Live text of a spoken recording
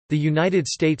The United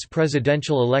States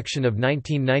presidential election of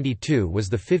 1992 was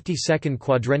the 52nd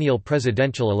quadrennial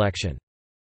presidential election.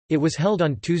 It was held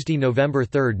on Tuesday, November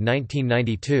 3,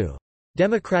 1992.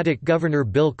 Democratic Governor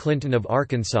Bill Clinton of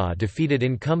Arkansas defeated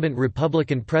incumbent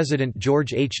Republican President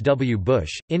George H. W.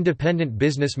 Bush, independent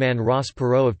businessman Ross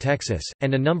Perot of Texas,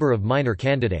 and a number of minor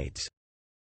candidates.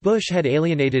 Bush had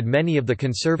alienated many of the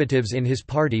conservatives in his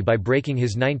party by breaking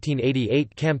his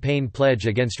 1988 campaign pledge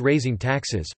against raising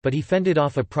taxes, but he fended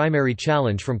off a primary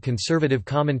challenge from conservative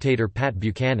commentator Pat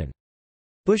Buchanan.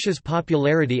 Bush's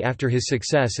popularity after his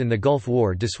success in the Gulf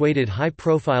War dissuaded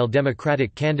high-profile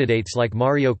Democratic candidates like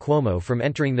Mario Cuomo from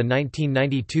entering the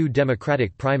 1992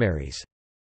 Democratic primaries.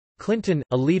 Clinton,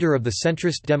 a leader of the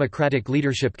centrist Democratic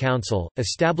Leadership Council,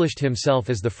 established himself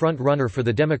as the front-runner for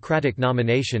the Democratic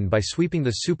nomination by sweeping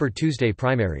the Super Tuesday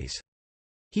primaries.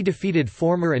 He defeated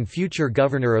former and future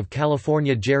Governor of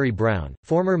California Jerry Brown,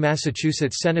 former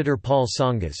Massachusetts Senator Paul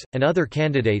Tsongas, and other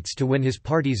candidates to win his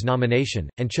party's nomination,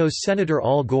 and chose Senator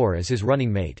Al Gore as his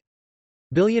running mate.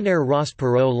 Billionaire Ross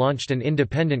Perot launched an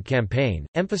independent campaign,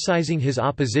 emphasizing his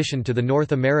opposition to the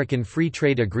North American Free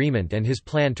Trade Agreement and his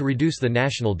plan to reduce the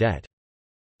national debt.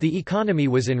 The economy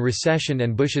was in recession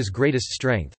and Bush's greatest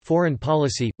strength, foreign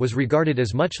policy, was regarded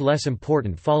as much less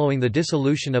important following the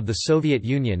dissolution of the Soviet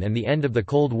Union and the end of the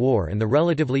Cold War and the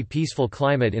relatively peaceful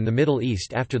climate in the Middle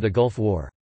East after the Gulf War.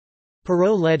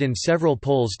 Perot led in several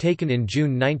polls taken in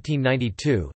June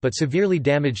 1992, but severely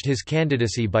damaged his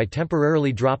candidacy by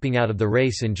temporarily dropping out of the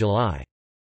race in July.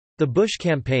 The Bush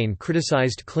campaign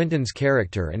criticized Clinton's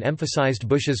character and emphasized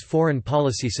Bush's foreign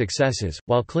policy successes,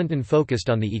 while Clinton focused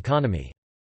on the economy.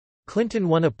 Clinton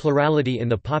won a plurality in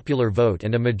the popular vote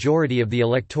and a majority of the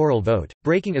electoral vote,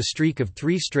 breaking a streak of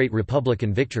 3 straight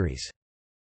Republican victories.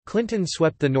 Clinton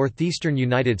swept the northeastern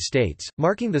United States,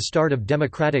 marking the start of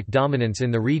Democratic dominance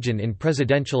in the region in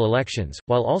presidential elections,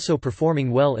 while also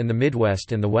performing well in the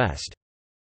Midwest and the West.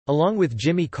 Along with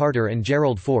Jimmy Carter and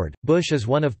Gerald Ford, Bush is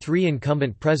one of 3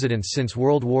 incumbent presidents since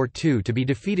World War II to be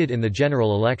defeated in the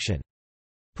general election.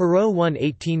 Perot won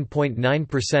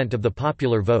 18.9% of the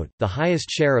popular vote, the highest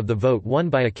share of the vote won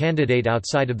by a candidate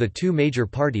outside of the 2 major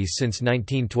parties since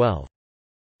 1912.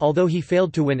 Although he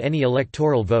failed to win any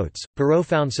electoral votes, Perot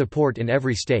found support in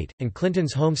every state, and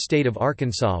Clinton's home state of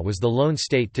Arkansas was the lone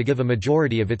state to give a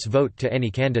majority of its vote to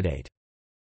any candidate.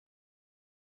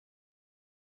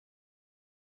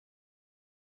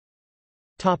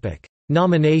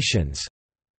 Nominations.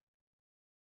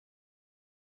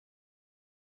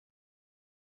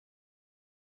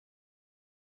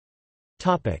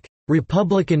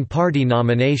 Republican Party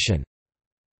nomination.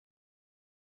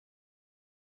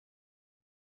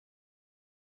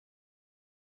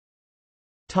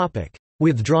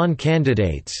 Withdrawn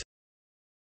candidates.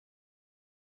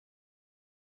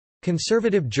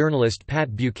 Conservative journalist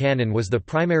Pat Buchanan was the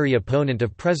primary opponent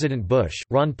of President Bush.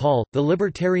 Ron Paul, the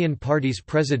Libertarian Party's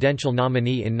presidential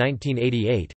nominee in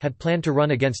 1988, had planned to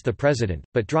run against the president,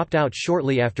 but dropped out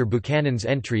shortly after Buchanan's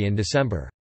entry in December.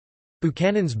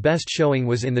 Buchanan's best showing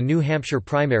was in the New Hampshire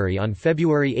primary on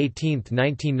February 18,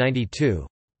 1992,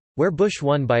 where Bush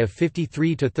won by a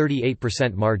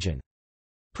 53–38% margin.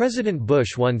 President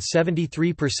Bush won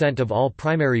 73% of all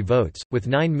primary votes, with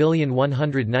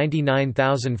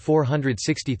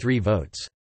 9,199,463 votes.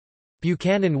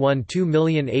 Buchanan won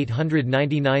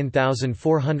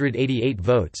 2,899,488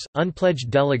 votes, unpledged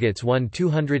delegates won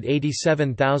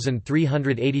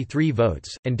 287,383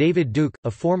 votes, and David Duke,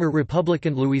 a former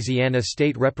Republican Louisiana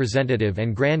state representative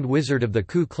and Grand Wizard of the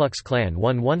Ku Klux Klan,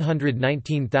 won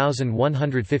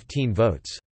 119,115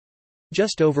 votes.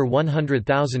 Just over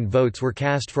 100,000 votes were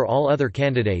cast for all other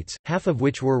candidates, half of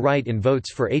which were write-in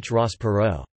votes for Ross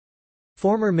Perot.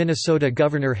 Former Minnesota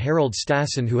Governor Harold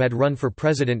Stassen, who had run for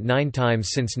president 9 times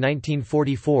since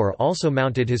 1944, also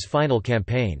mounted his final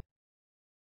campaign.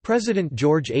 President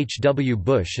George H. W.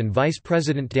 Bush and Vice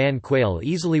President Dan Quayle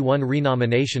easily won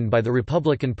renomination by the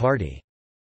Republican Party.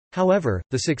 However,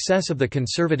 the success of the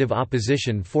conservative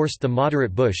opposition forced the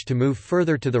moderate Bush to move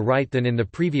further to the right than in the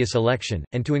previous election,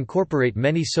 and to incorporate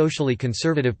many socially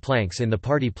conservative planks in the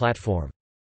party platform.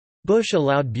 Bush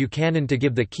allowed Buchanan to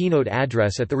give the keynote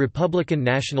address at the Republican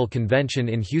National Convention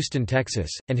in Houston, Texas,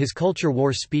 and his culture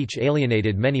war speech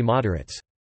alienated many moderates.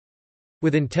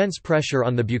 With intense pressure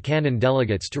on the Buchanan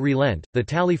delegates to relent, the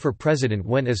tally for president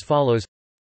went as follows: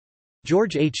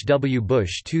 George H. W.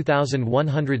 Bush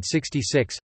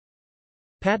 2,166,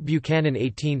 Pat Buchanan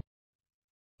 18,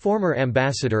 former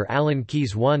Ambassador Alan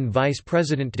Keyes 1, Vice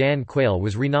President Dan Quayle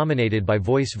was renominated by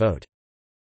voice vote.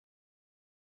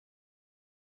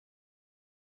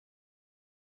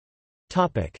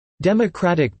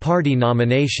 Democratic Party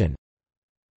nomination.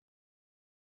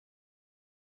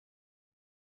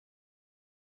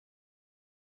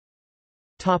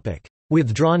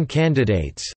 Withdrawn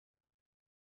candidates.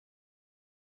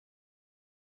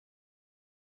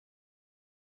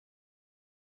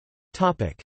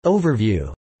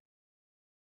 Overview.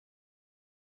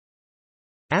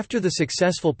 After the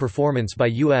successful performance by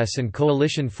U.S. and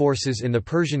coalition forces in the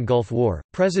Persian Gulf War,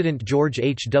 President George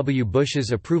H. W.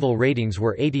 Bush's approval ratings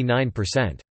were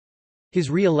 89%. His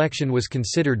re-election was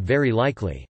considered very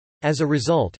likely. As a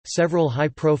result, several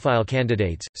high-profile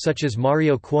candidates, such as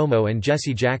Mario Cuomo and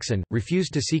Jesse Jackson,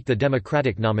 refused to seek the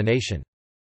Democratic nomination.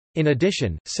 In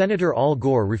addition, Senator Al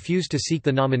Gore refused to seek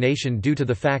the nomination due to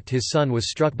the fact his son was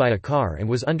struck by a car and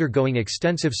was undergoing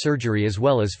extensive surgery as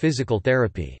well as physical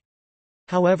therapy.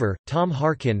 However, Tom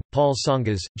Harkin, Paul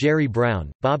Tsongas, Jerry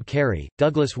Brown, Bob Kerrey,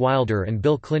 Douglas Wilder and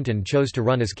Bill Clinton chose to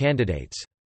run as candidates.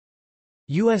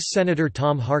 U.S. Senator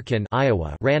Tom Harkin,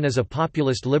 Iowa, ran as a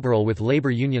populist liberal with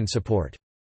labor union support.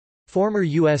 Former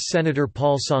U.S. Senator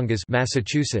Paul Tsongas,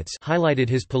 Massachusetts, highlighted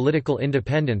his political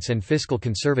independence and fiscal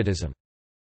conservatism.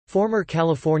 Former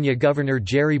California Governor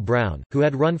Jerry Brown, who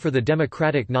had run for the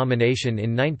Democratic nomination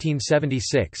in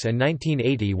 1976 and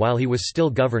 1980 while he was still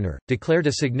governor, declared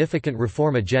a significant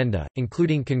reform agenda,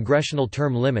 including congressional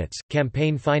term limits,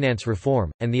 campaign finance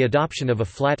reform, and the adoption of a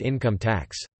flat income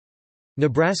tax.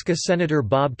 Nebraska Senator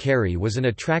Bob Kerrey was an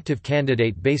attractive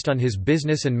candidate based on his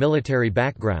business and military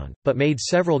background, but made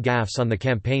several gaffes on the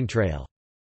campaign trail.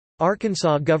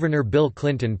 Arkansas Governor Bill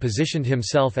Clinton positioned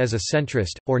himself as a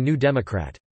centrist, or New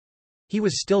Democrat. He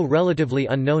was still relatively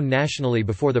unknown nationally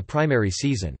before the primary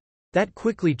season. That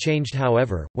quickly changed,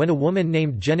 however, when a woman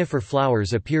named Jennifer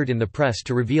Flowers appeared in the press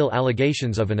to reveal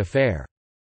allegations of an affair.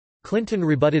 Clinton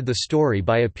rebutted the story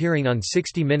by appearing on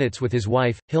 60 Minutes with his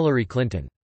wife, Hillary Clinton.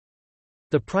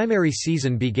 The primary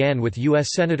season began with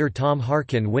U.S. Senator Tom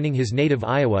Harkin winning his native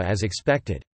Iowa as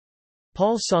expected.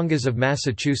 Paul Tsongas of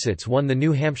Massachusetts won the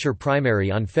New Hampshire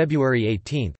primary on February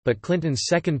 18, but Clinton's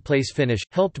second-place finish,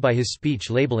 helped by his speech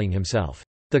labeling himself,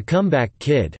 "the comeback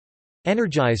kid,"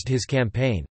 energized his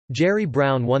campaign. Jerry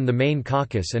Brown won the Maine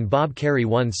caucus and Bob Kerrey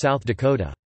won South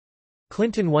Dakota.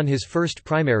 Clinton won his first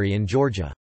primary in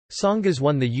Georgia. Tsongas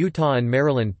won the Utah and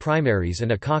Maryland primaries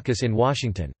and a caucus in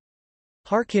Washington.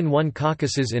 Harkin won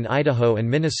caucuses in Idaho and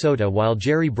Minnesota while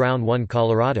Jerry Brown won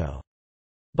Colorado.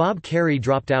 Bob Kerrey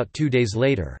dropped out 2 days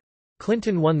later.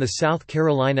 Clinton won the South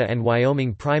Carolina and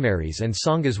Wyoming primaries and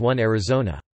Tsongas won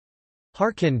Arizona.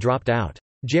 Harkin dropped out.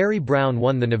 Jerry Brown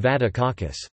won the Nevada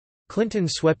caucus. Clinton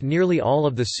swept nearly all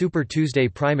of the Super Tuesday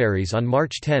primaries on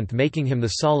March 10, making him the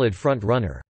solid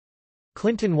front-runner.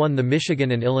 Clinton won the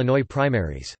Michigan and Illinois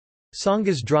primaries.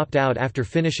 Tsongas dropped out after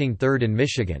finishing third in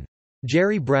Michigan.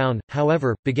 Jerry Brown,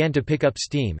 however, began to pick up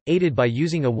steam, aided by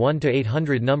using a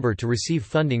 1-800 number to receive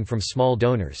funding from small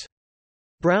donors.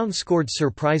 Brown scored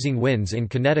surprising wins in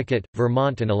Connecticut,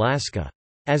 Vermont and Alaska.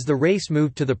 As the race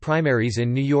moved to the primaries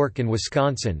in New York and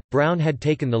Wisconsin, Brown had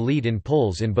taken the lead in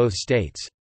polls in both states.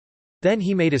 Then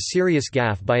he made a serious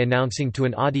gaffe by announcing to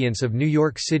an audience of New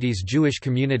York City's Jewish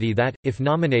community that, if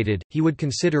nominated, he would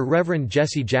consider Reverend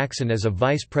Jesse Jackson as a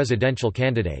vice presidential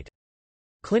candidate.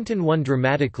 Clinton won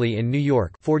dramatically in New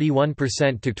York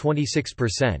 41% to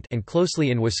 26% and closely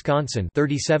in Wisconsin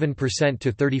 37%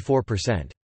 to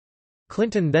 34%.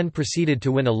 Clinton then proceeded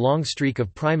to win a long streak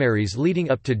of primaries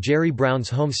leading up to Jerry Brown's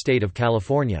home state of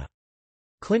California.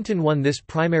 Clinton won this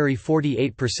primary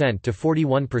 48% to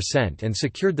 41% and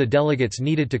secured the delegates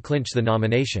needed to clinch the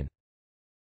nomination.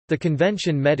 The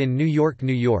convention met in New York,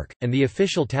 and the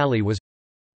official tally was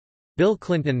Bill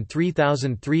Clinton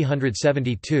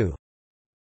 3,372,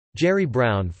 Jerry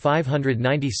Brown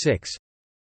 596,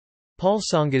 Paul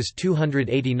Tsongas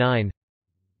 289,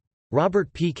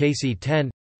 Robert P. Casey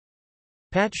 10,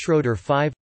 Pat Schroeder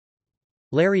 5,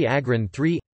 Larry Agron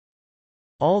 3,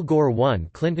 Al Gore 1.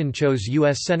 Clinton chose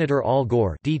U.S. Senator Al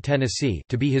Gore D. Tennessee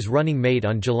to be his running mate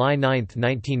on July 9,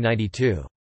 1992.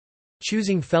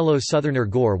 Choosing fellow Southerner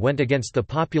Gore went against the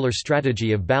popular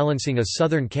strategy of balancing a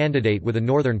Southern candidate with a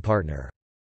Northern partner.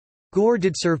 Gore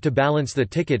did serve to balance the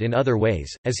ticket in other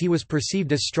ways, as he was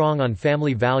perceived as strong on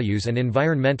family values and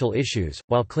environmental issues,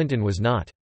 while Clinton was not.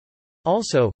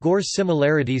 Also, Gore's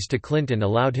similarities to Clinton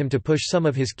allowed him to push some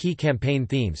of his key campaign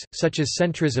themes, such as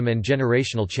centrism and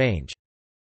generational change.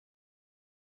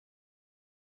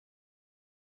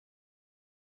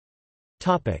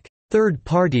 Third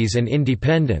parties and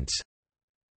independents.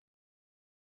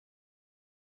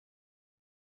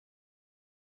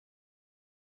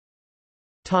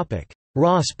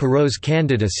 Ross Perot's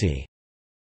candidacy.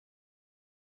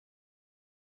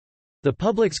 The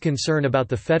public's concern about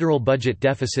the federal budget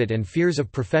deficit and fears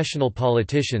of professional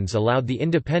politicians allowed the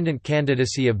independent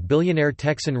candidacy of billionaire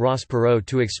Texan Ross Perot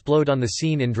to explode on the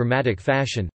scene in dramatic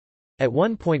fashion. At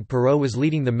one point Perot was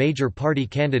leading the major party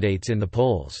candidates in the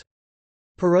polls.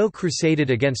 Perot crusaded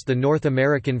against the North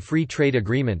American Free Trade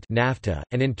Agreement (NAFTA)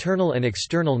 and internal and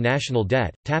external national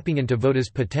debt, tapping into voters'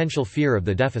 potential fear of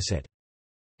the deficit.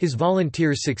 His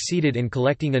volunteers succeeded in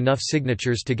collecting enough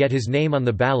signatures to get his name on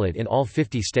the ballot in all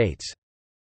 50 states.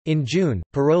 In June,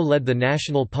 Perot led the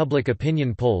national public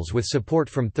opinion polls with support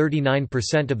from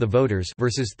 39% of the voters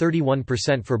versus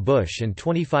 31% for Bush and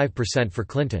 25% for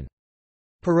Clinton.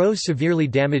 Perot severely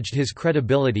damaged his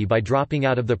credibility by dropping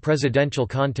out of the presidential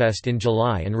contest in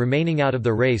July and remaining out of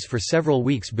the race for several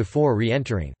weeks before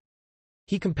re-entering.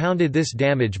 He compounded this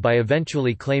damage by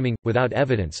eventually claiming, without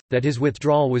evidence, that his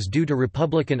withdrawal was due to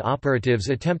Republican operatives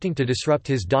attempting to disrupt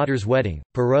his daughter's wedding.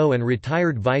 Perot and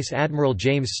retired Vice Admiral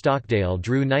James Stockdale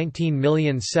drew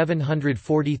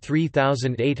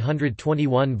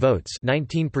 19,743,821 votes,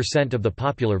 19% of the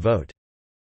popular vote.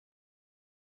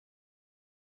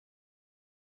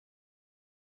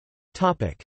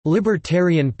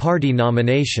 Libertarian Party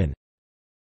nomination.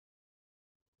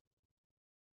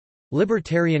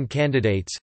 Libertarian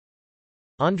candidates: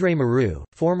 André Marrou,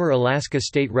 former Alaska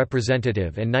State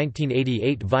Representative and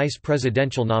 1988 Vice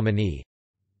Presidential nominee;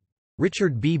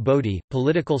 Richard B. Bodie,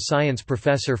 political science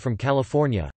professor from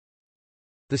California.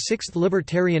 The 6th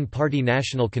Libertarian Party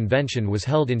National Convention was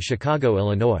held in Chicago,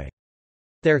 Illinois.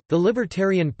 There, the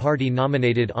Libertarian Party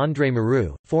nominated André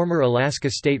Marrou, former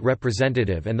Alaska State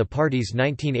Representative and the party's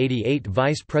 1988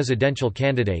 vice presidential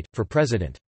candidate, for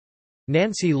president.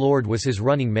 Nancy Lord was his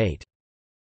running mate.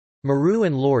 Marrou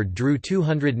and Lord drew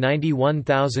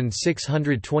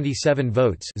 291,627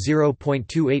 votes,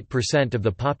 0.28% of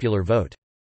the popular vote.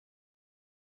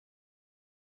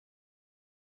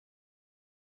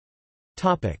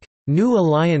 New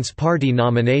Alliance Party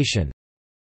nomination.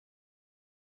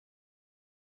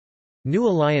 New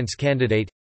Alliance candidate: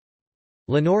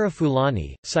 Lenora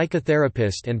Fulani,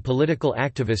 psychotherapist and political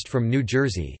activist from New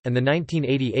Jersey, and the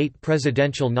 1988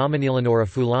 presidential nominee. Lenora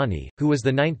Fulani, who was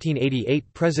the 1988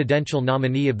 presidential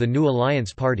nominee of the New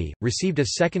Alliance Party, received a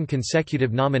second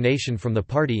consecutive nomination from the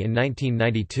party in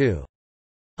 1992.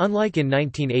 Unlike in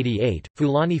 1988,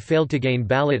 Fulani failed to gain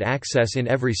ballot access in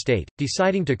every state,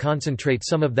 deciding to concentrate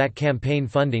some of that campaign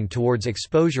funding towards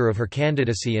exposure of her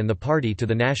candidacy and the party to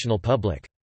the national public.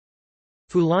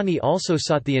 Fulani also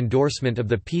sought the endorsement of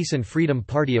the Peace and Freedom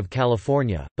Party of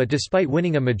California, but despite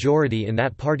winning a majority in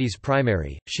that party's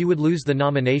primary, she would lose the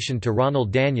nomination to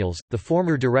Ronald Daniels, the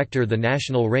former director of the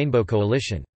National Rainbow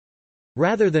Coalition.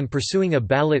 Rather than pursuing a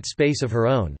ballot space of her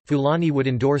own, Fulani would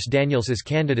endorse Daniels's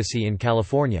candidacy in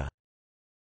California.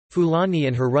 Fulani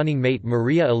and her running mate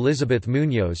Maria Elizabeth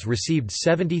Munoz received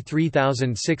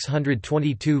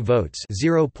 73,622 votes,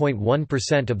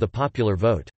 0.1% of the popular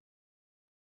vote.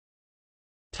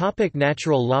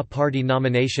 Natural Law Party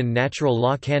nomination. Natural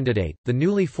Law candidate: the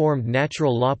newly formed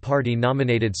Natural Law Party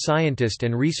nominated scientist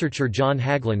and researcher John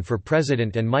Hagelin for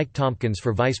president and Mike Tompkins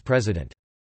for vice president.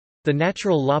 The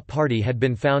Natural Law Party had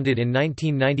been founded in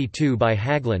 1992 by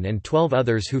Hagelin and 12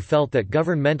 others who felt that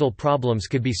governmental problems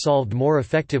could be solved more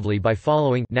effectively by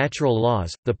following natural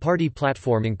laws. The party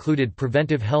platform included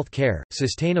preventive health care,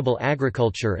 sustainable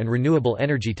agriculture, and renewable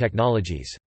energy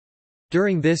technologies.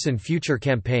 During this and future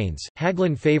campaigns,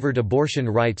 Hagelin favored abortion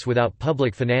rights without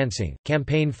public financing,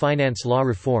 campaign finance law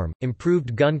reform,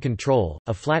 improved gun control,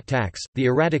 a flat tax, the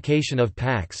eradication of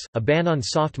PACs, a ban on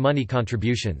soft money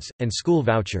contributions, and school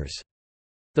vouchers.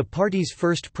 The party's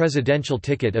first presidential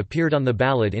ticket appeared on the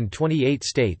ballot in 28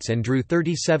 states and drew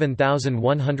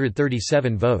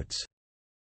 37,137 votes.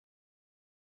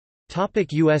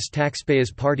 U.S.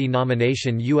 Taxpayers Party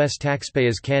nomination. U.S.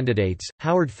 Taxpayers candidates: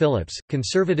 Howard Phillips,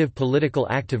 conservative political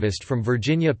activist from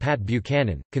Virginia; Pat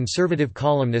Buchanan, conservative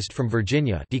columnist from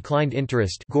Virginia, declined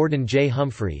interest; Gordon J.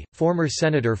 Humphrey, former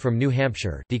senator from New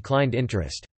Hampshire, declined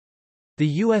interest. The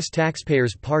U.S.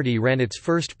 Taxpayers Party ran its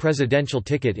first presidential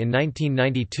ticket in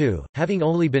 1992, having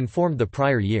only been formed the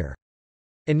prior year.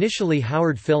 Initially,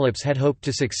 Howard Phillips had hoped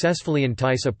to successfully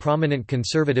entice a prominent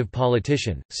conservative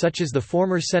politician, such as the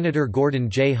former Senator Gordon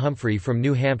J. Humphrey from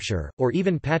New Hampshire, or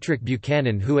even Patrick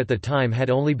Buchanan, who at the time had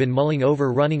only been mulling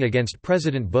over running against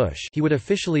President Bush. He would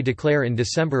officially declare in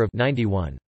December of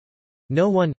 '91. No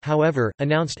one, however,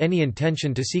 announced any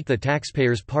intention to seek the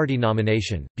Taxpayers Party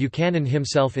nomination. Buchanan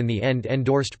himself in the end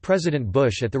endorsed President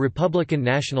Bush at the Republican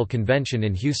National Convention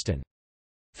in Houston.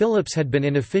 Phillips had been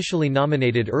unofficially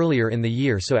nominated earlier in the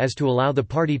year so as to allow the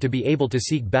party to be able to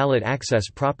seek ballot access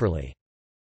properly.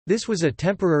 This was a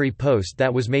temporary post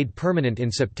that was made permanent in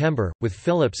September, with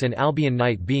Phillips and Albion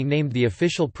Knight being named the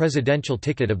official presidential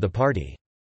ticket of the party.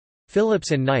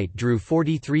 Phillips and Knight drew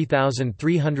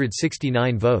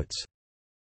 43,369 votes.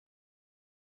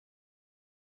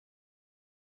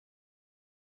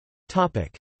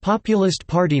 Populist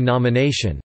Party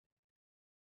nomination.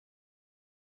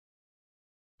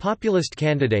 Populist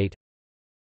candidate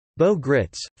Beau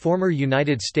Gritz, former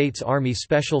United States Army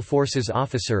Special Forces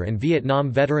officer and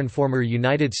Vietnam veteran. Former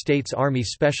United States Army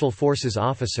Special Forces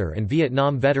officer and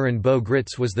Vietnam veteran Beau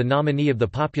Gritz was the nominee of the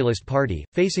Populist Party,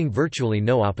 facing virtually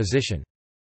no opposition.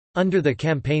 Under the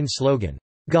campaign slogan,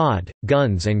 "God,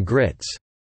 Guns and Grits,"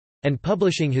 and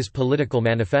publishing his political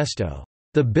manifesto,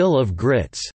 "The Bill of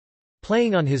Grits,"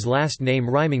 playing on his last name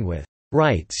rhyming with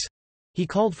 "rights," he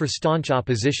called for staunch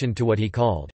opposition to what he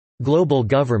called global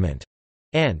government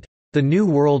and the New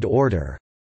World Order,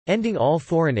 ending all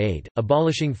foreign aid,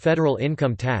 abolishing federal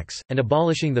income tax, and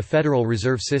abolishing the Federal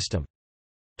Reserve System.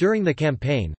 During the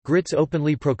campaign, Gritz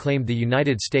openly proclaimed the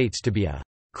United States to be a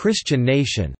Christian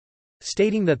nation,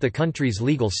 stating that the country's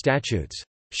legal statutes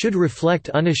should reflect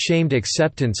unashamed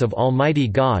acceptance of Almighty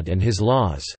God and His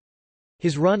laws.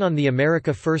 His run on the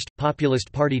America First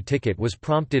Populist Party ticket was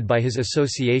prompted by his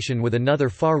association with another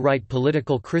far-right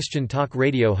political Christian talk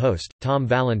radio host, Tom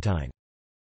Valentine.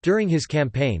 During his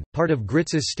campaign, part of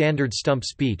Gritz's standard stump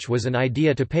speech was an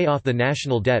idea to pay off the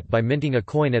national debt by minting a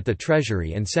coin at the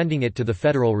Treasury and sending it to the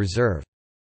Federal Reserve.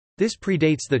 This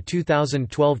predates the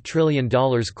 2012 $1 trillion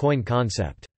coin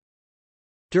concept.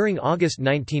 During August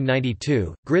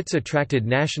 1992, Gritz attracted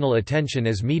national attention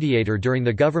as mediator during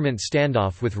the government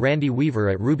standoff with Randy Weaver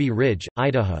at Ruby Ridge,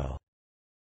 Idaho.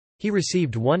 He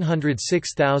received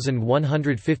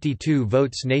 106,152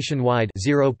 votes nationwide,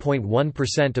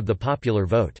 0.1% of the popular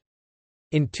vote.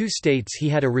 In 2 states he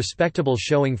had a respectable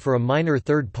showing for a minor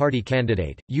third-party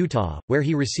candidate, Utah, where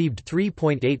he received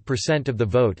 3.8% of the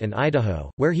vote, and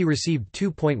Idaho, where he received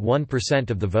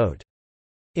 2.1% of the vote.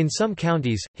 In some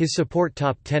counties, his support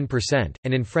topped 10%,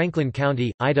 and in Franklin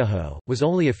County, Idaho, was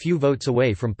only a few votes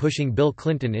away from pushing Bill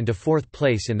Clinton into 4th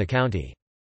place in the county.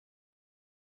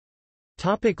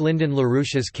 Lyndon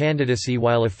LaRouche's candidacy.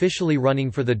 While officially running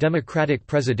for the Democratic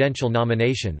presidential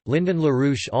nomination, Lyndon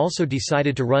LaRouche also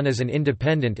decided to run as an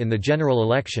independent in the general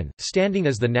election, standing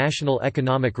as the National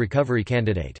Economic Recovery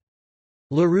candidate.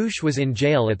 LaRouche was in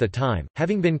jail at the time,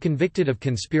 having been convicted of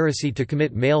conspiracy to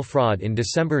commit mail fraud in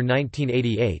December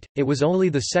 1988. It was only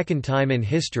the second time in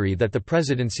history that the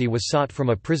presidency was sought from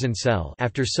a prison cell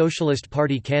after Socialist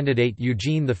Party candidate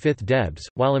Eugene V. Debs,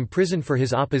 while imprisoned for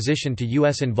his opposition to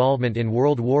U.S. involvement in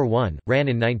World War I, ran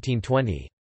in 1920.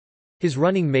 His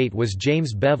running mate was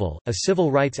James Bevel, a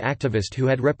civil rights activist who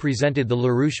had represented the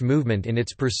LaRouche movement in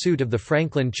its pursuit of the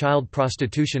Franklin child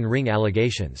prostitution ring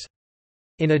allegations.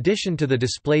 In addition to the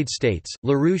displayed states,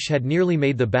 LaRouche had nearly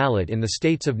made the ballot in the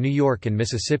states of New York and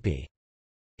Mississippi.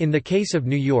 In the case of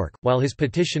New York, while his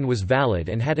petition was valid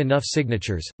and had enough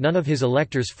signatures, none of his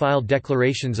electors filed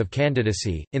declarations of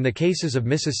candidacy. In the cases of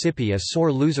Mississippi, a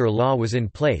sore loser law was in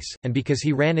place, and because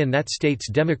he ran in that state's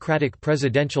Democratic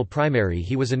presidential primary,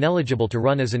 he was ineligible to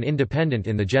run as an independent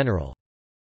in the general.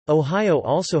 Ohio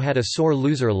also had a sore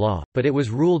loser law, but it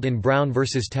was ruled in Brown v.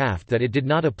 Taft that it did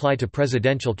not apply to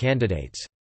presidential candidates.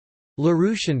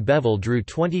 LaRouche and Bevel drew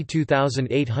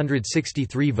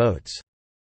 22,863 votes.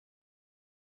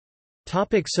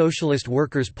 Socialist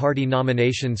Workers Party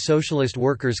nomination. Socialist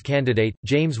Workers candidate,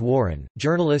 James Warren,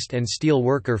 journalist and steel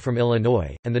worker from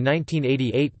Illinois, and the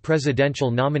 1988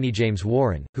 presidential nominee. James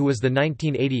Warren, who was the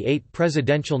 1988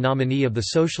 presidential nominee of the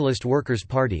Socialist Workers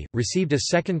Party, received a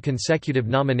second consecutive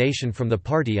nomination from the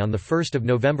party on 1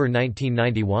 November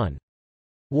 1991.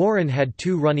 Warren had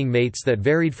 2 running mates that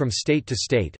varied from state to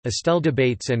state, Estelle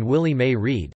Debates and Willie Mae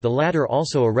Reed, the latter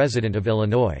also a resident of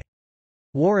Illinois.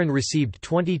 Warren received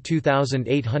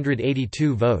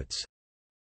 22,882 votes.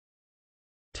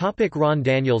 Ron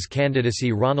Daniels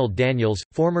candidacy. Ronald Daniels,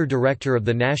 former director of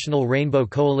the National Rainbow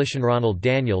Coalition. Ronald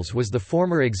Daniels was the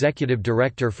former executive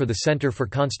director for the Center for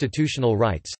Constitutional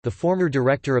Rights, the former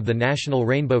director of the National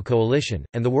Rainbow Coalition,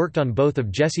 and worked on both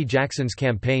of Jesse Jackson's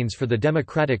campaigns for the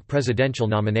Democratic presidential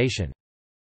nomination.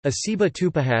 Asiba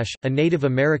Tupahash, a Native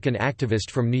American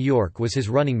activist from New York, was his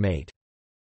running mate.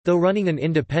 Though running an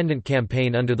independent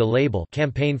campaign under the label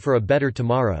Campaign for a Better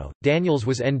Tomorrow, Daniels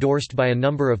was endorsed by a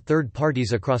number of third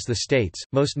parties across the states,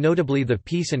 most notably the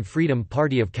Peace and Freedom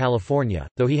Party of California,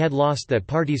 though he had lost that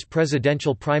party's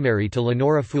presidential primary to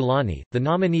Lenora Fulani, the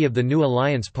nominee of the New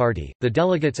Alliance Party. The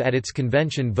delegates at its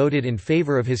convention voted in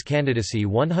favor of his candidacy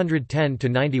 110 to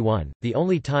 91, the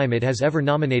only time it has ever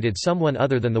nominated someone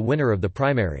other than the winner of the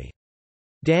primary.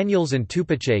 Daniels and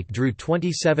Tupachake drew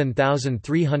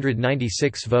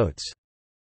 27,396 votes.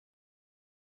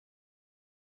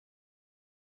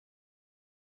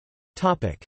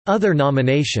 Other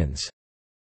nominations.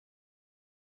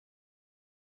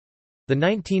 The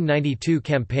 1992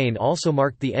 campaign also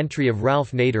marked the entry of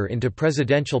Ralph Nader into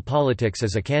presidential politics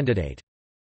as a candidate.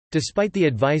 Despite the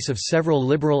advice of several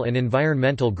liberal and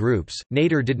environmental groups,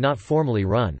 Nader did not formally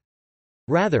run.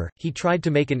 Rather, he tried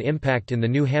to make an impact in the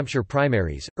New Hampshire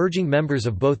primaries, urging members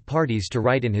of both parties to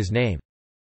write in his name.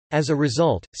 As a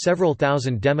result, several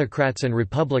thousand Democrats and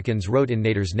Republicans wrote in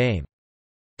Nader's name.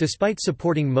 Despite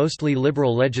supporting mostly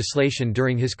liberal legislation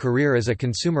during his career as a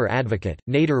consumer advocate,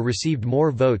 Nader received more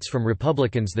votes from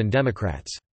Republicans than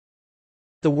Democrats.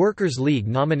 The Workers' League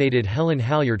nominated Helen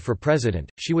Halyard for president.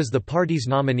 She was the party's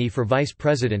nominee for vice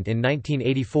president in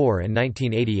 1984 and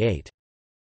 1988.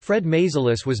 Fred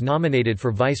Mazelis was nominated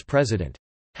for vice president.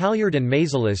 Halyard and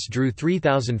Mazelis drew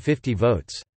 3,050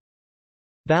 votes.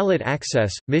 Ballot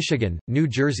access, Michigan, New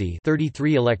Jersey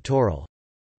 33 electoral.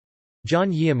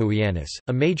 John Yiamuyanis,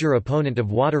 a major opponent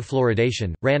of water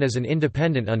fluoridation, ran as an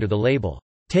independent under the label,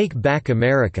 "Take Back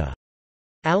America."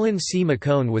 Alan C.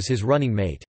 McCone was his running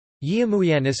mate.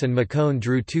 Yiamuyanis and McCone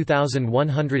drew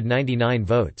 2,199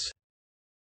 votes.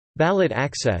 Ballot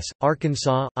access,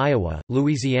 Arkansas, Iowa,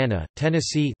 Louisiana,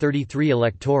 Tennessee 33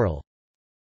 electoral.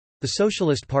 The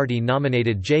Socialist Party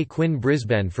nominated J. Quinn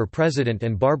Brisbane for president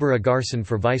and Barbara Garson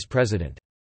for vice president.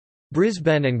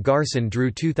 Brisbane and Garson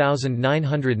drew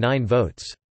 2,909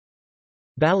 votes.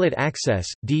 Ballot access,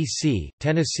 D.C.,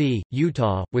 Tennessee,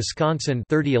 Utah, Wisconsin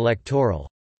 30 electoral.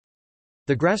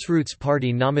 The Grassroots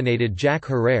Party nominated Jack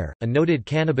Herrera, a noted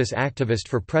cannabis activist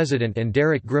for president, and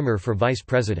Derek Grimmer for vice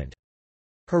president.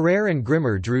 Herrera and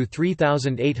Grimmer drew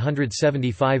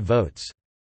 3,875 votes.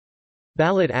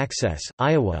 Ballot access,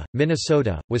 Iowa,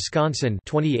 Minnesota, Wisconsin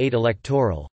 28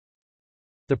 electoral.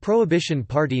 The Prohibition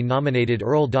Party nominated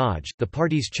Earl Dodge, the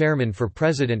party's chairman, for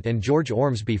president and George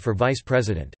Ormsby for vice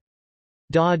president.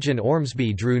 Dodge and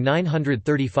Ormsby drew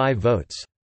 935 votes.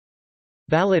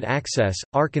 Ballot access,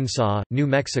 Arkansas, New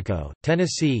Mexico,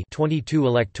 Tennessee 22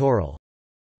 electoral.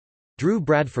 Drew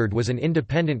Bradford was an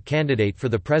independent candidate for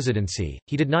the presidency,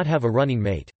 he did not have a running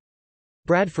mate.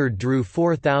 Bradford drew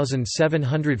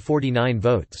 4,749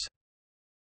 votes.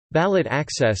 Ballot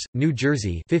access, New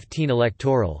Jersey 15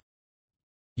 electoral.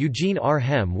 Eugene R.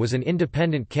 Hem was an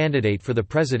independent candidate for the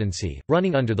presidency,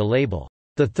 running under the label,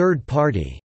 "The Third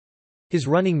Party." His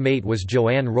running mate was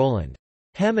Joanne Rowland.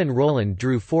 Hem and Rowland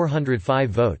drew 405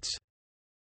 votes.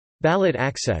 Ballot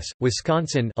access,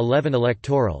 Wisconsin 11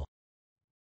 electoral.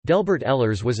 Delbert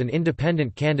Ehlers was an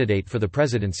independent candidate for the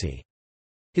presidency.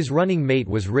 His running mate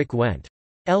was Rick Wendt.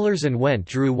 Ehlers and Wendt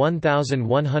drew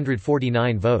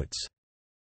 1,149 votes.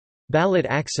 Ballot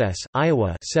access,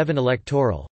 Iowa 7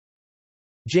 electoral.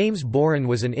 James Boren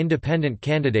was an independent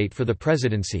candidate for the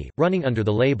presidency, running under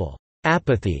the label,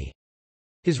 "Apathy."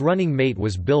 His running mate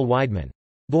was Bill Weidman.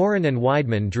 Boren and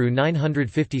Weidman drew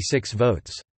 956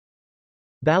 votes.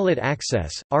 Ballot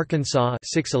access, Arkansas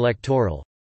 6 electoral.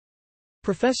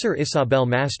 Professor Isabel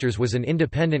Masters was an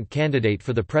independent candidate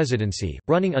for the presidency,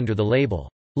 running under the label,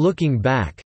 "Looking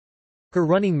Back." Her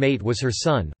running mate was her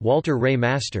son, Walter Ray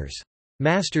Masters.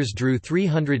 Masters drew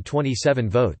 327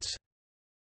 votes.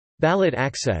 Ballot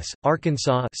access,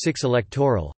 Arkansas 6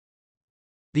 electoral.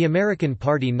 The American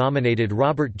Party nominated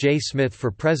Robert J. Smith for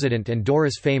president and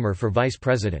Doris Famer for vice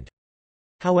president.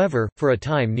 However, for a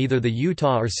time neither the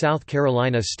Utah or South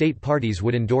Carolina state parties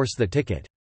would endorse the ticket.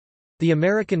 The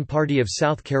American Party of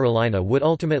South Carolina would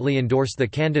ultimately endorse the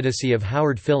candidacy of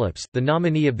Howard Phillips, the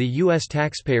nominee of the U.S.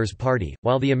 Taxpayers Party,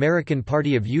 while the American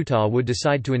Party of Utah would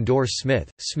decide to endorse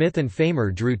Smith. Smith and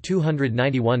Famer drew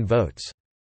 291 votes.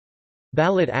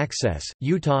 Ballot access,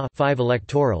 Utah 5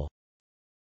 electoral.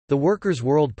 The Workers'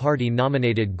 World Party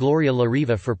nominated Gloria La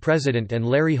Riva for president and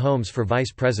Larry Holmes for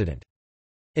vice president.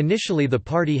 Initially the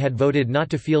party had voted not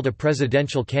to field a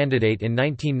presidential candidate in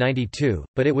 1992,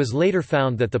 but it was later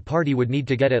found that the party would need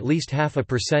to get at least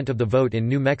 0.5% of the vote in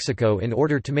New Mexico in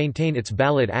order to maintain its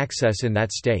ballot access in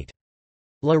that state.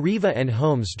 La Riva and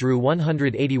Holmes drew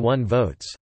 181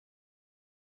 votes.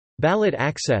 Ballot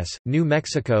access, New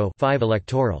Mexico 5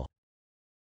 electoral.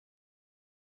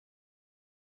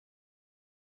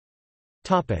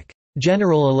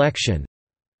 General election.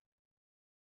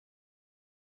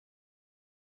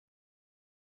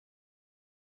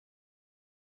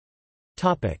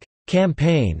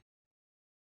 Campaign.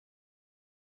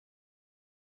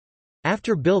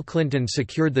 After Bill Clinton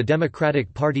secured the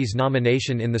Democratic Party's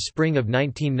nomination in the spring of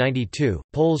 1992,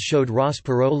 polls showed Ross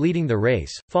Perot leading the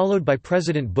race, followed by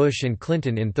President Bush and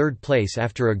Clinton in third place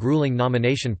after a grueling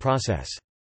nomination process.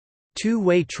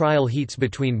 Two-way trial heats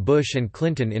between Bush and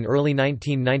Clinton in early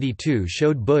 1992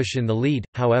 showed Bush in the lead,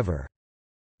 however.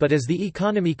 But as the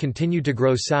economy continued to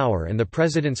grow sour and the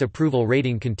president's approval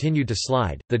rating continued to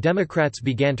slide, the Democrats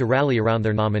began to rally around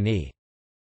their nominee.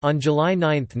 On July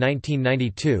 9,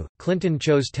 1992, Clinton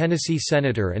chose Tennessee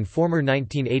Senator and former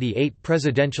 1988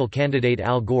 presidential candidate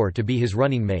Al Gore to be his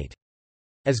running mate.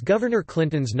 As Governor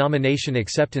Clinton's nomination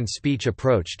acceptance speech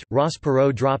approached, Ross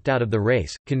Perot dropped out of the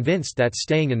race, convinced that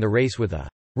staying in the race with a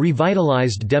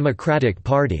revitalized Democratic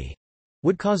Party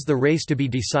would cause the race to be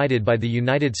decided by the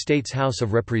United States House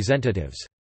of Representatives.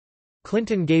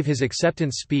 Clinton gave his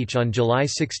acceptance speech on July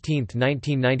 16,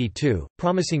 1992,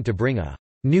 promising to bring a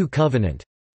new covenant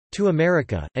to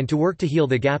America, and to work to heal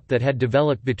the gap that had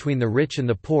developed between the rich and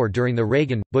the poor during the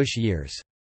Reagan-Bush years.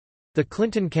 The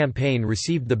Clinton campaign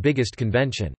received the biggest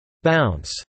convention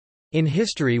bounce in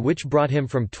history, which brought him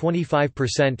from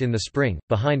 25% in the spring,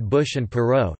 behind Bush and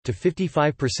Perot, to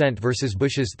 55% versus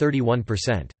Bush's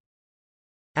 31%.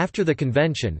 After the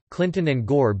convention, Clinton and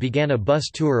Gore began a bus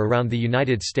tour around the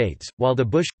United States, while the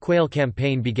Bush-Quayle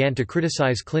campaign began to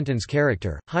criticize Clinton's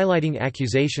character, highlighting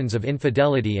accusations of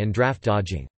infidelity and draft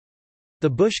dodging. The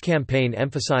Bush campaign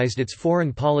emphasized its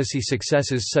foreign policy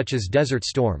successes such as Desert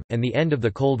Storm, and the end of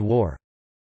the Cold War.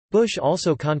 Bush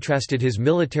also contrasted his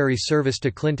military service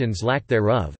to Clinton's lack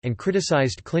thereof, and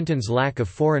criticized Clinton's lack of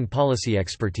foreign policy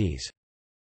expertise.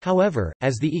 However,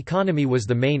 as the economy was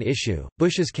the main issue,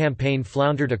 Bush's campaign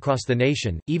floundered across the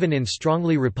nation, even in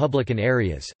strongly Republican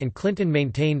areas, and Clinton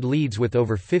maintained leads with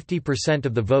over 50%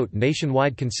 of the vote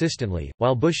nationwide consistently,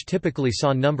 while Bush typically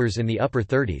saw numbers in the upper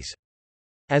 30s.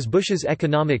 As Bush's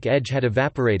economic edge had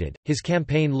evaporated, his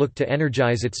campaign looked to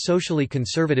energize its socially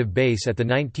conservative base at the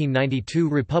 1992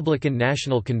 Republican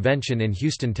National Convention in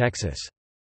Houston, Texas.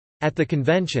 At the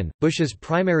convention, Bush's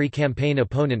primary campaign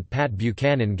opponent Pat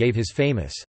Buchanan gave his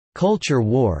famous "Culture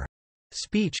War"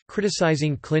 speech,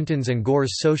 criticizing Clinton's and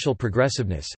Gore's social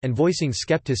progressiveness, and voicing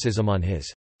skepticism on his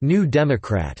 "New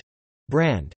Democrat"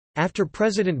 brand. After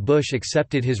President Bush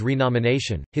accepted his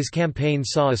renomination, his campaign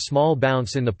saw a small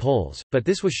bounce in the polls, but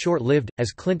this was short-lived,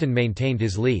 as Clinton maintained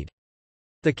his lead.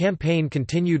 The campaign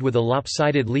continued with a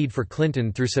lopsided lead for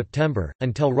Clinton through September,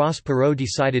 until Ross Perot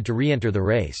decided to re-enter the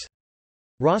race.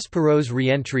 Ross Perot's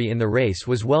re-entry in the race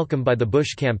was welcomed by the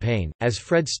Bush campaign, as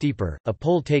Fred Steeper, a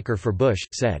poll taker for Bush,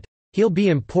 said, "He'll be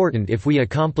important if we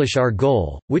accomplish our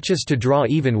goal, which is to draw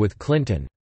even with Clinton."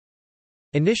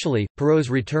 Initially, Perot's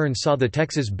return saw the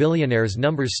Texas billionaire's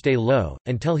numbers stay low,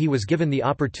 until he was given the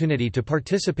opportunity to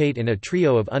participate in a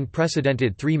trio of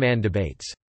unprecedented three-man debates.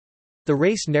 The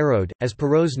race narrowed, as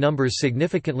Perot's numbers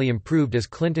significantly improved as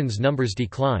Clinton's numbers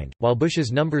declined, while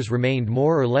Bush's numbers remained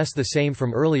more or less the same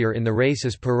from earlier in the race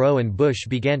as Perot and Bush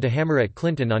began to hammer at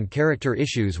Clinton on character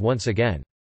issues once again.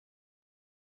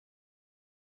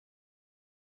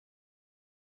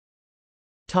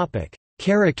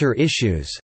 Character issues.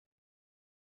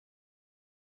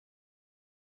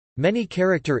 Many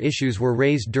character issues were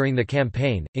raised during the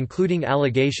campaign, including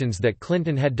allegations that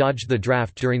Clinton had dodged the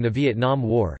draft during the Vietnam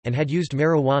War, and had used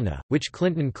marijuana, which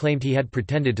Clinton claimed he had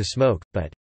pretended to smoke,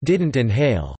 but didn't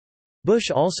inhale. Bush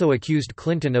also accused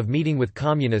Clinton of meeting with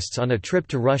communists on a trip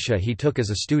to Russia he took as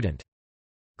a student.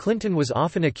 Clinton was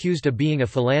often accused of being a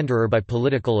philanderer by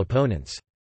political opponents.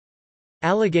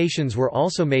 Allegations were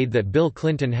also made that Bill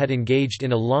Clinton had engaged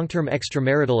in a long-term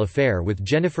extramarital affair with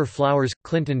Jennifer Flowers.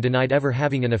 Clinton denied ever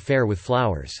having an affair with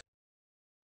Flowers.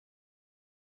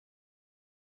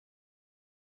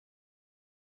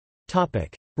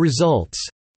 Results.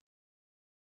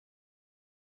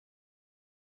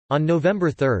 On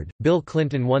November 3, Bill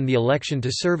Clinton won the election to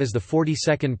serve as the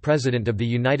 42nd President of the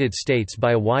United States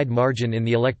by a wide margin in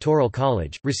the Electoral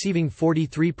College, receiving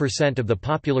 43% of the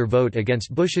popular vote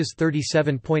against Bush's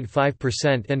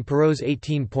 37.5% and Perot's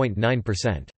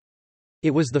 18.9%.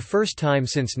 It was the first time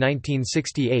since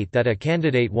 1968 that a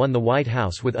candidate won the White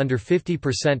House with under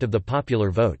 50% of the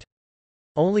popular vote.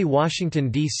 Only Washington,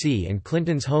 D.C. and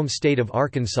Clinton's home state of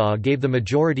Arkansas gave the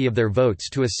majority of their votes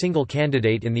to a single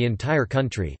candidate in the entire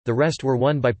country, the rest were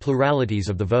won by pluralities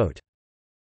of the vote.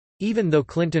 Even though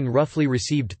Clinton roughly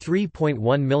received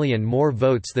 3.1 million more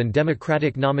votes than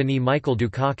Democratic nominee Michael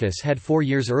Dukakis had 4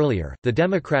 years earlier, the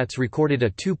Democrats recorded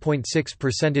a 2.6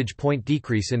 percentage point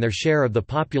decrease in their share of the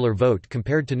popular vote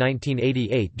compared to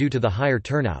 1988 due to the higher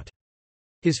turnout.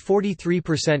 His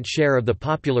 43% share of the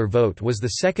popular vote was the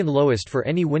second lowest for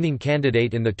any winning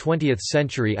candidate in the 20th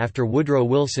century after Woodrow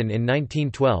Wilson in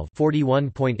 1912,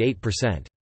 41.8%.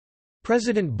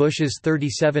 President Bush's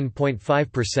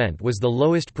 37.5% was the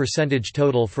lowest percentage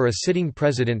total for a sitting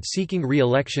president seeking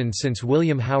re-election since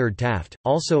William Howard Taft,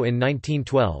 also in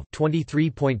 1912,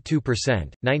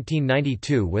 23.2%.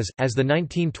 1992 was, as the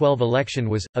 1912 election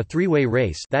was, a three-way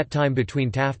race, that time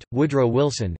between Taft, Woodrow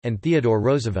Wilson, and Theodore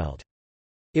Roosevelt.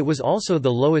 It was also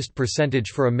the lowest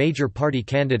percentage for a major party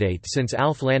candidate since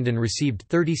Alf Landon received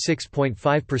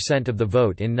 36.5% of the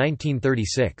vote in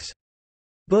 1936.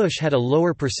 Bush had a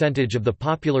lower percentage of the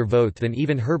popular vote than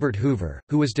even Herbert Hoover,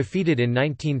 who was defeated in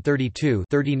 1932,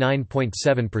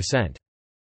 39.7%.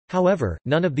 However,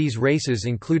 none of these races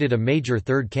included a major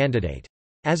third candidate.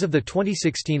 As of the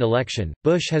 2016 election,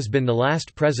 Bush has been the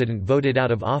last president voted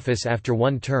out of office after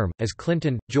one term, as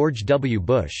Clinton, George W.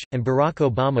 Bush, and Barack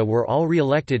Obama were all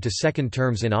re-elected to second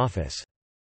terms in office.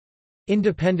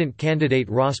 Independent candidate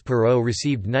Ross Perot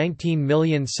received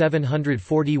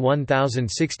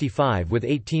 19,741,065 with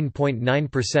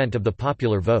 18.9% of the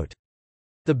popular vote.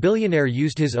 The billionaire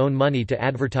used his own money to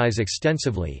advertise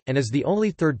extensively, and is the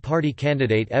only third-party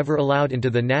candidate ever allowed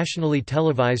into the nationally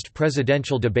televised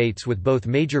presidential debates with both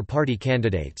major party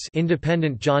candidates.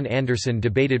 Independent John Anderson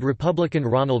debated Republican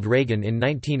Ronald Reagan in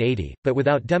 1980, but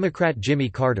without Democrat Jimmy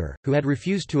Carter, who had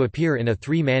refused to appear in a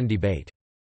three-man debate.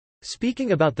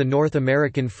 Speaking about the North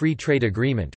American Free Trade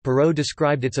Agreement, Perot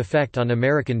described its effect on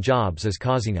American jobs as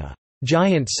causing a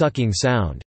giant sucking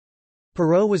sound.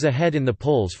 Perot was ahead in the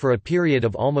polls for a period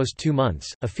of almost 2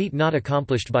 months, a feat not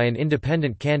accomplished by an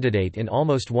independent candidate in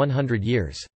almost 100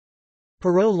 years.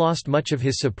 Perot lost much of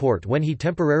his support when he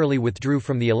temporarily withdrew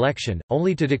from the election,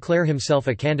 only to declare himself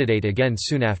a candidate again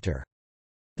soon after.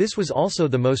 This was also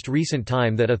the most recent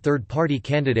time that a third-party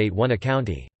candidate won a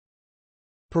county.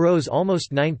 Perot's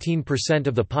almost 19%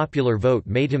 of the popular vote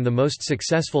made him the most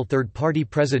successful third-party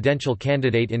presidential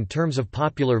candidate in terms of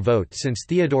popular vote since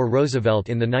Theodore Roosevelt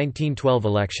in the 1912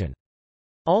 election.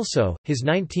 Also, his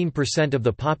 19% of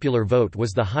the popular vote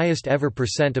was the highest ever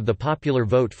percent of the popular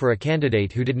vote for a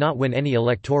candidate who did not win any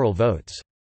electoral votes.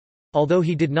 Although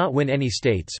he did not win any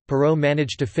states, Perot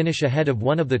managed to finish ahead of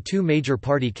one of the two major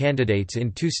party candidates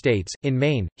in 2 states. In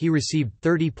Maine, he received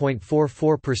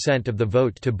 30.44% of the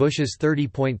vote to Bush's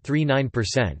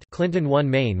 30.39%. Clinton won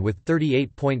Maine with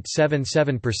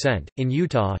 38.77%. In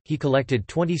Utah, he collected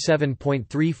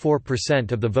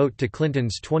 27.34% of the vote to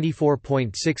Clinton's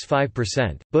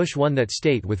 24.65%. Bush won that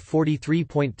state with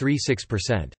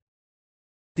 43.36%.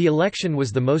 The election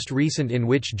was the most recent in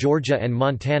which Georgia and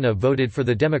Montana voted for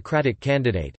the Democratic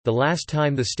candidate, the last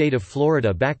time the state of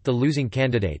Florida backed the losing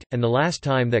candidate, and the last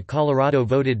time that Colorado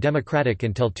voted Democratic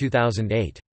until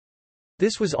 2008.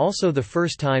 This was also the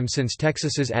first time since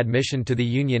Texas's admission to the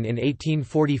Union in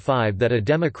 1845 that a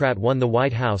Democrat won the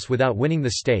White House without winning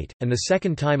the state, and the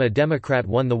second time a Democrat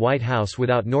won the White House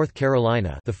without North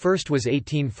Carolina. The first was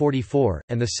 1844,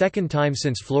 and the second time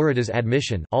since Florida's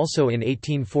admission, also in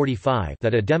 1845,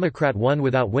 that a Democrat won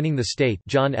without winning the state.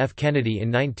 John F. Kennedy in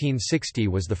 1960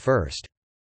 was the first.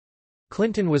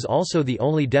 Clinton was also the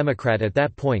only Democrat at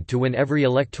that point to win every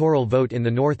electoral vote in the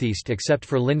Northeast except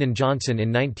for Lyndon Johnson in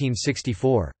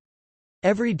 1964.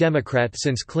 Every Democrat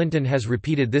since Clinton has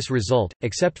repeated this result,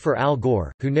 except for Al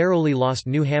Gore, who narrowly lost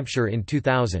New Hampshire in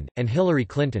 2000, and Hillary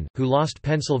Clinton, who lost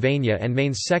Pennsylvania and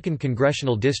Maine's 2nd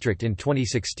congressional district in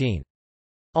 2016.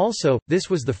 Also, this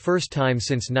was the first time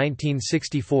since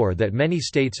 1964 that many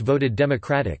states voted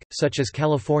Democratic, such as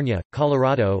California,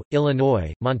 Colorado,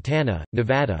 Illinois, Montana,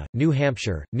 Nevada, New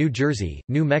Hampshire, New Jersey,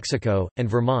 New Mexico, and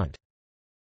Vermont.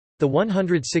 The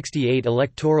 168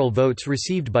 electoral votes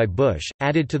received by Bush,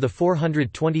 added to the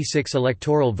 426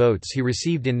 electoral votes he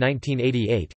received in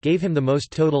 1988, gave him the most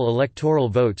total electoral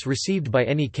votes received by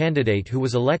any candidate who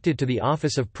was elected to the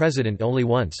office of president only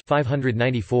once,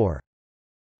 594.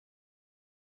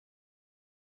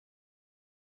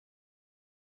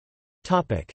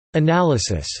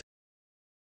 Analysis.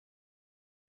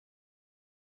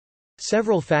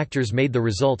 Several factors made the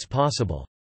results possible.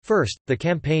 First, the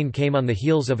campaign came on the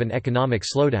heels of an economic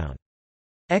slowdown.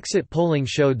 Exit polling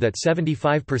showed that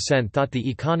 75% thought the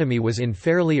economy was in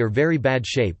fairly or very bad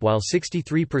shape while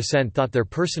 63% thought their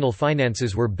personal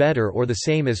finances were better or the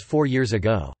same as 4 years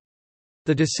ago.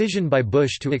 The decision by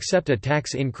Bush to accept a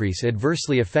tax increase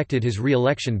adversely affected his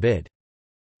re-election bid.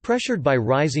 Pressured by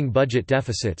rising budget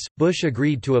deficits, Bush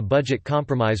agreed to a budget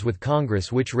compromise with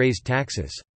Congress which raised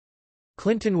taxes.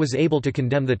 Clinton was able to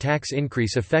condemn the tax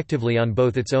increase effectively on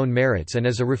both its own merits and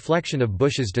as a reflection of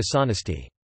Bush's dishonesty.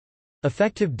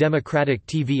 Effective Democratic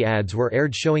TV ads were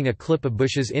aired showing a clip of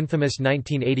Bush's infamous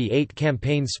 1988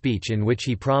 campaign speech in which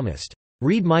he promised,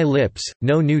 "Read my lips,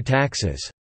 no new taxes."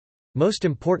 Most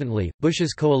importantly,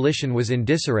 Bush's coalition was in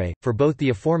disarray, for both the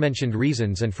aforementioned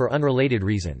reasons and for unrelated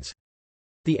reasons.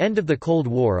 The end of the Cold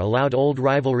War allowed old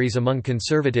rivalries among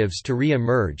conservatives to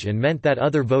re-emerge and meant that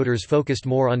other voters focused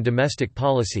more on domestic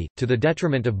policy, to the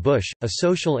detriment of Bush, a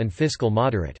social and fiscal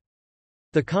moderate.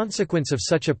 The consequence of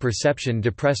such a perception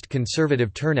depressed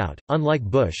conservative turnout. Unlike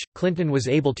Bush, Clinton was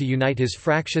able to unite his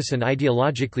fractious and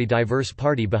ideologically diverse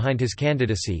party behind his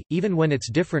candidacy, even when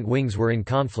its different wings were in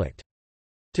conflict.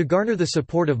 To garner the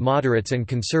support of moderates and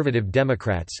conservative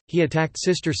Democrats, he attacked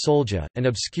Sister Souljah, an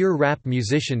obscure rap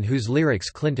musician whose lyrics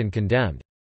Clinton condemned.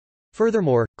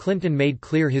 Furthermore, Clinton made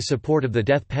clear his support of the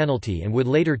death penalty and would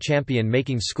later champion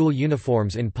making school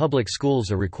uniforms in public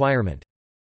schools a requirement.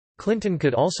 Clinton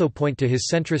could also point to his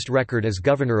centrist record as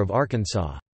governor of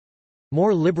Arkansas.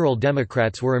 More liberal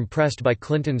Democrats were impressed by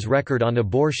Clinton's record on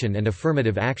abortion and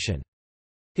affirmative action.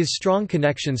 His strong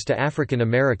connections to African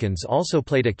Americans also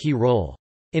played a key role.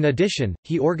 In addition,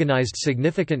 he organized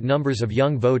significant numbers of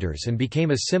young voters and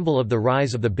became a symbol of the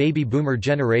rise of the baby boomer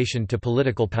generation to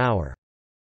political power.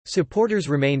 Supporters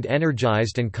remained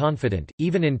energized and confident,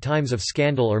 even in times of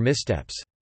scandal or missteps.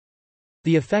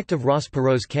 The effect of Ross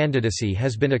Perot's candidacy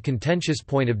has been a contentious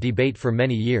point of debate for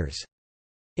many years.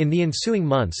 In the ensuing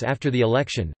months after the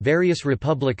election, various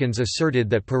Republicans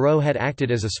asserted that Perot had acted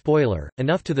as a spoiler,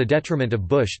 enough to the detriment of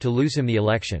Bush to lose him the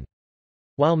election.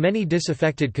 While many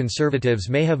disaffected conservatives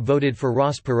may have voted for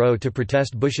Ross Perot to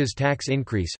protest Bush's tax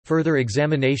increase, further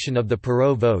examination of the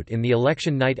Perot vote in the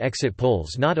election night exit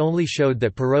polls not only showed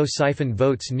that Perot siphoned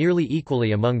votes nearly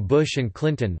equally among Bush and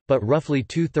Clinton, but roughly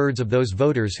two-thirds of those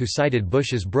voters who cited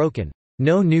Bush's broken,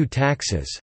 "no new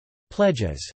taxes" pledge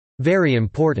as very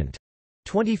important,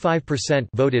 25%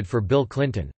 voted for Bill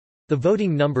Clinton. The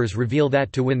voting numbers reveal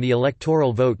that to win the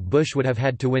electoral vote Bush would have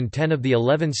had to win 10 of the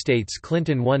 11 states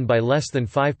Clinton won by less than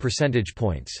 5 percentage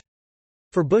points.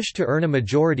 For Bush to earn a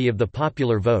majority of the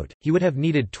popular vote, he would have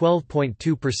needed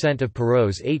 12.2% of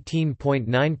Perot's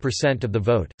 18.9% of the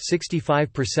vote,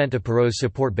 65% of Perot's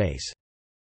support base.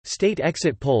 State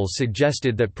exit polls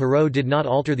suggested that Perot did not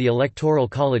alter the Electoral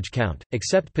College count,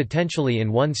 except potentially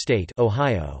in one state,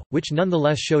 Ohio, which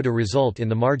nonetheless showed a result in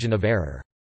the margin of error.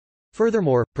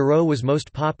 Furthermore, Perot was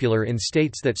most popular in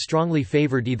states that strongly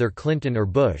favored either Clinton or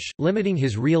Bush, limiting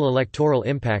his real electoral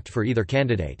impact for either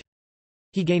candidate.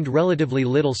 He gained relatively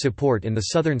little support in the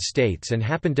southern states and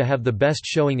happened to have the best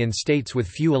showing in states with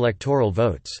few electoral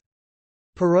votes.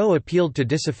 Perot appealed to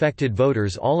disaffected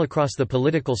voters all across the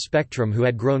political spectrum who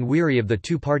had grown weary of the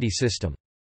two-party system.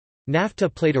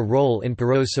 NAFTA played a role in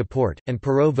Perot's support, and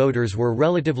Perot voters were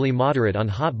relatively moderate on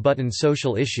hot-button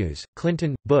social issues.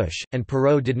 Clinton, Bush, and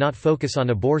Perot did not focus on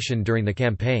abortion during the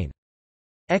campaign.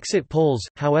 Exit polls,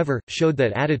 however, showed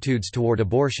that attitudes toward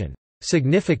abortion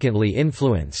significantly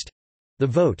influenced the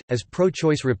vote, as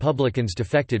pro-choice Republicans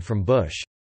defected from Bush.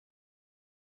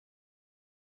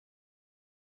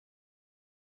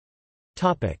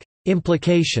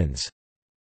 Implications.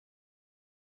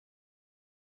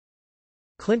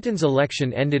 Clinton's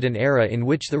election ended an era in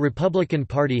which the Republican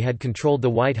Party had controlled the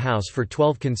White House for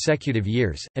 12 consecutive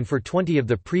years, and for 20 of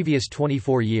the previous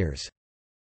 24 years.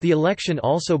 The election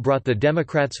also brought the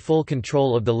Democrats full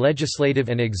control of the legislative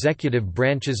and executive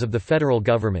branches of the federal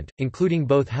government, including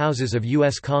both houses of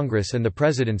U.S. Congress and the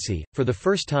presidency, for the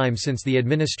first time since the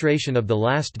administration of the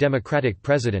last Democratic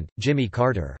president, Jimmy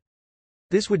Carter.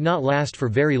 This would not last for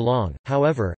very long,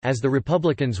 however, as the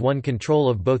Republicans won control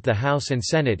of both the House and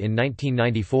Senate in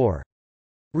 1994.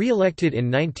 Re-elected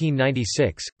in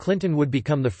 1996, Clinton would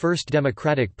become the first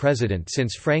Democratic president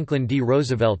since Franklin D.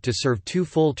 Roosevelt to serve 2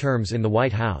 full terms in the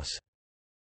White House.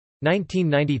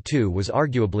 1992 was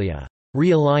arguably a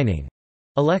realigning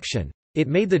election. It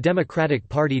made the Democratic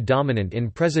Party dominant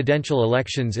in presidential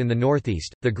elections in the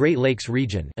Northeast, the Great Lakes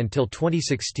region until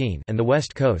 2016, and the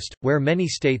West Coast, where many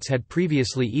states had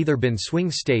previously either been swing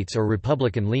states or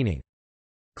Republican-leaning.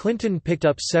 Clinton picked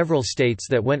up several states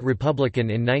that went Republican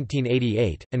in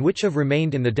 1988, and which have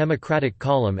remained in the Democratic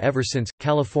column ever since: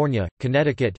 California,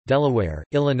 Connecticut, Delaware,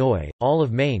 Illinois, all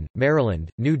of Maine, Maryland,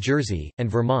 New Jersey, and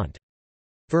Vermont.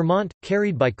 Vermont,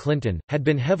 carried by Clinton, had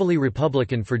been heavily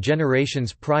Republican for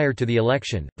generations prior to the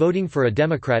election, voting for a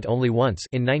Democrat only once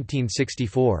in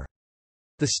 1964.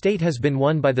 The state has been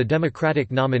won by the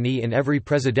Democratic nominee in every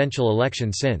presidential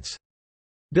election since.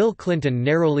 Bill Clinton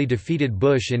narrowly defeated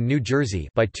Bush in New Jersey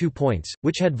by 2 points,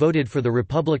 which had voted for the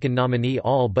Republican nominee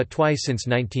all but twice since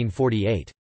 1948.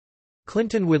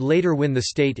 Clinton would later win the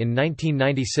state in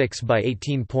 1996 by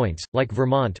 18 points. Like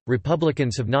Vermont,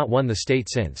 Republicans have not won the state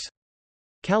since.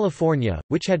 California,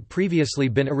 which had previously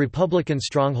been a Republican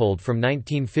stronghold from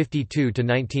 1952 to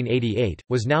 1988,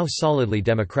 was now solidly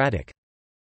Democratic.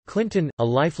 Clinton, a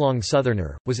lifelong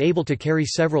Southerner, was able to carry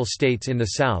several states in the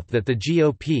South that the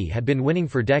GOP had been winning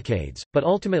for decades, but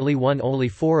ultimately won only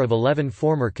 4 of 11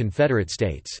 former Confederate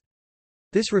states.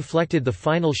 This reflected the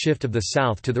final shift of the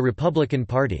South to the Republican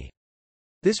Party.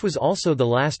 This was also the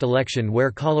last election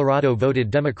where Colorado voted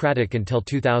Democratic until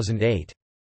 2008.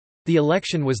 The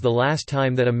election was the last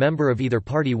time that a member of either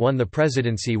party won the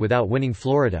presidency without winning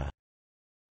Florida.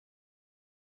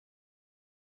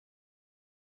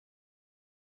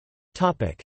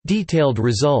 Detailed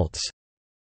results.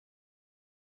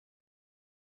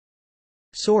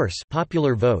 Source: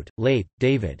 Popular Vote, Leip,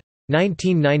 David.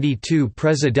 1992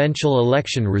 presidential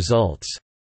election results.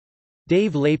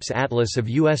 Dave Leip's Atlas of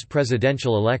U.S.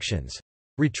 presidential elections.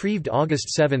 Retrieved August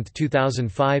 7,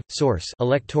 2005. Source: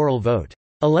 Electoral Vote.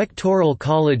 Electoral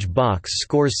College box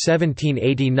scores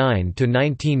 1789 to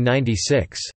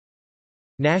 1996.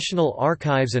 National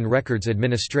Archives and Records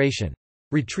Administration.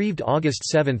 Retrieved August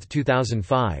 7,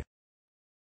 2005.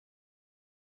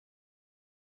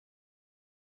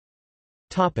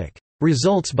 Topic: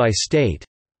 Results by state.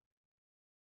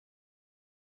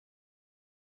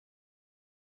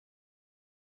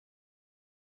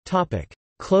 Topic: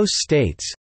 Close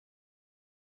states.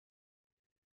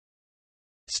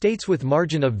 States with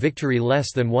margin of victory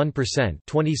less than 1%,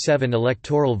 27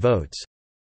 electoral votes.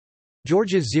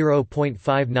 Georgia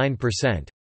 0.59%.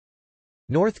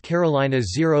 North Carolina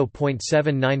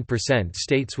 0.79%.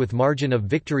 States with margin of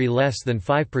victory less than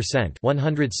 5%,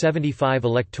 175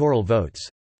 electoral votes.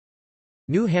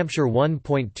 New Hampshire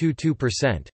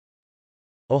 1.22%.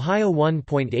 Ohio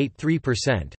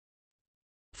 1.83%.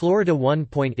 Florida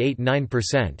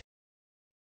 1.89%.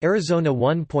 Arizona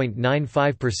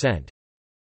 1.95%.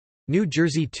 New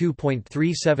Jersey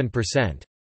 2.37%.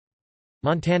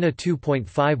 Montana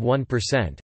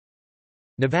 2.51%.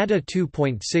 Nevada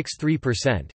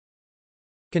 2.63%.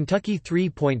 Kentucky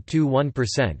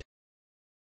 3.21%.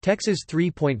 Texas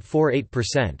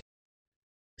 3.48%.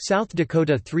 South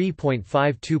Dakota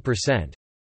 3.52%.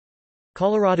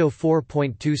 Colorado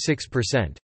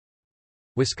 4.26%.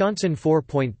 Wisconsin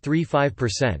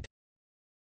 4.35%.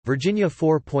 Virginia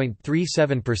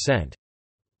 4.37%.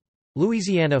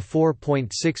 Louisiana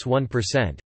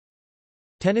 4.61%.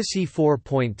 Tennessee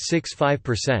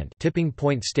 4.65%. Tipping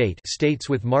point state. States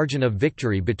with margin of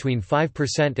victory between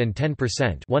 5% and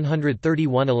 10%,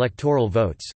 131 electoral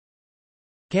votes.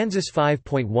 Kansas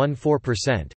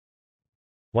 5.14%.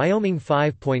 Wyoming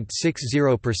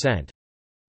 5.60%.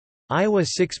 Iowa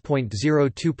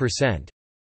 6.02%.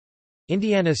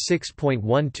 Indiana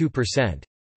 6.12%.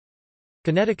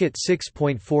 Connecticut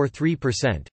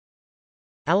 6.43%.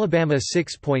 Alabama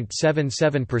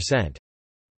 6.77%.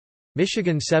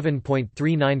 Michigan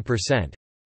 7.39%.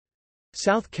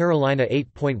 South Carolina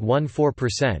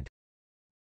 8.14%.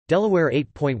 Delaware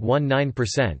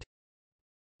 8.19%.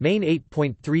 Maine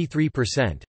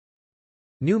 8.33%.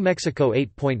 New Mexico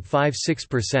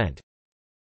 8.56%.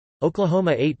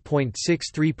 Oklahoma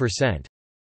 8.63%.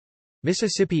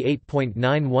 Mississippi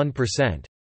 8.91%.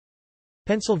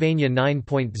 Pennsylvania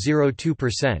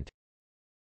 9.02%.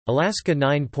 Alaska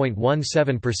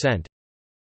 9.17%.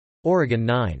 Oregon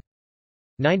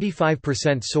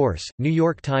 9.95%. Source: New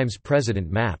York Times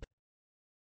President Map.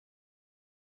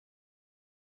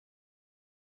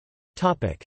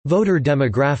 Topic: Voter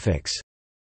demographics.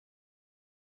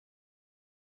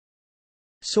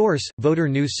 Source: Voter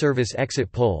News Service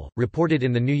Exit Poll, reported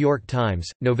in The New York Times,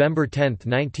 November 10,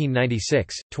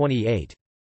 1996, 28.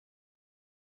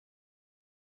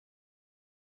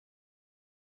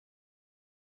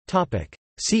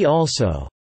 See also: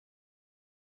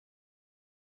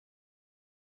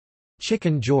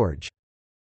 Chicken George.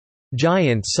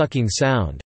 Giant sucking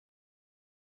sound.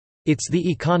 It's the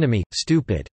economy,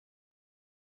 stupid.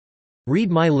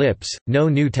 Read my lips, no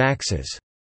new taxes.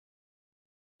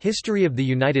 History of the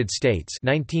United States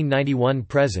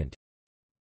 1991–present.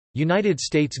 United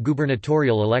States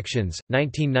gubernatorial elections,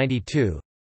 1992.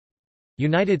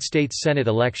 United States Senate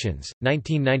elections,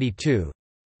 1992.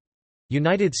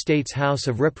 United States House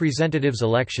of Representatives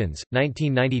elections,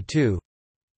 1992.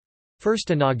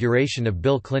 First inauguration of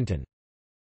Bill Clinton.